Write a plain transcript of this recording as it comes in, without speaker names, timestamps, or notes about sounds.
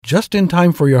Just in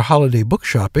time for your holiday book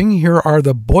shopping, here are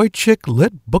the Boy Chick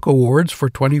Lit Book Awards for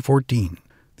 2014.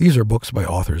 These are books by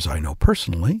authors I know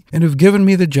personally and have given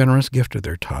me the generous gift of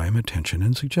their time, attention,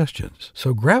 and suggestions.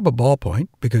 So grab a ballpoint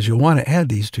because you'll want to add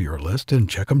these to your list and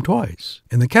check them twice.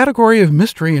 In the category of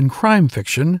mystery and crime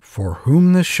fiction, For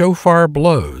Whom the Shofar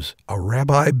Blows, a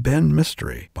Rabbi Ben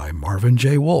mystery by Marvin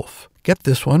J. Wolf. Get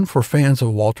this one for fans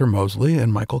of Walter Mosley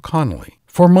and Michael Connelly.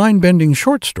 For mind-bending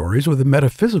short stories with a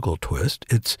metaphysical twist,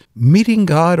 it's Meeting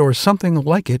God or Something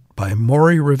Like It by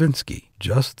Maury Ravinsky.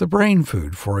 Just the brain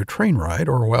food for a train ride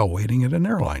or while waiting at an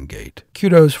airline gate.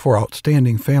 Kudos for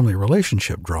outstanding family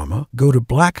relationship drama go to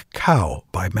Black Cow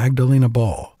by Magdalena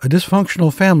Ball. A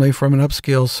dysfunctional family from an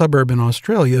upscale suburb in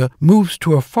Australia moves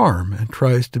to a farm and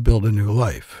tries to build a new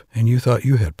life. And you thought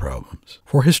you had problems.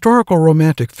 For historical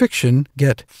romantic fiction,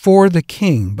 get For the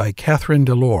King by Catherine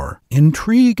Delore.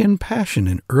 Intrigue and passion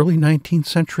in early 19th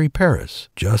century Paris.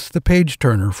 Just the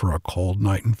page-turner for a cold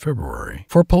night in February.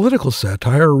 For political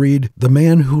satire, read The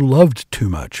Man Who Loved Too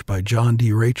Much by John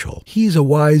D. Rachel. He's a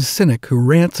wise cynic who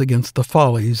rants against the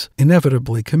follies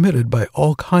inevitably committed by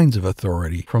all kinds of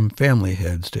authority, from family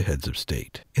heads to heads of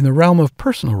state. In the realm of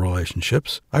personal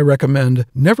relationships, I recommend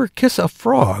Never Kiss a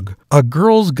Frog, A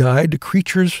Girl's Guide to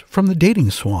Creatures from the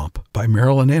Dating Swamp by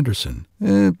Marilyn Anderson.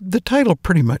 The title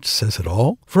pretty much says it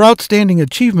all. For outstanding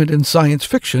achievement in science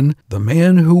fiction, The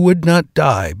Man Who Would Not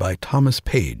Die by Thomas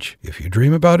Page. If you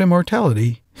dream about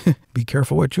immortality, be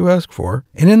careful what you ask for.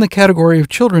 And in the category of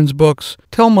children's books,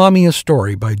 Tell Mommy a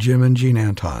Story by Jim and Jean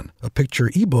Anton, a picture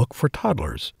ebook for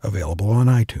toddlers, available on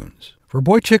iTunes. For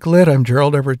Boy Chick Lit, I'm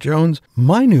Gerald Everett Jones.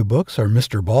 My new books are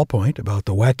Mr. Ballpoint, about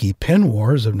the wacky pen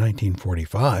wars of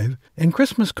 1945, and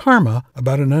Christmas Karma,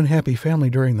 about an unhappy family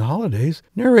during the holidays,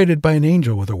 narrated by an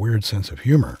angel with a weird sense of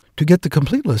humor. To get the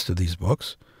complete list of these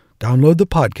books, download the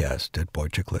podcast at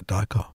boychicklit.com.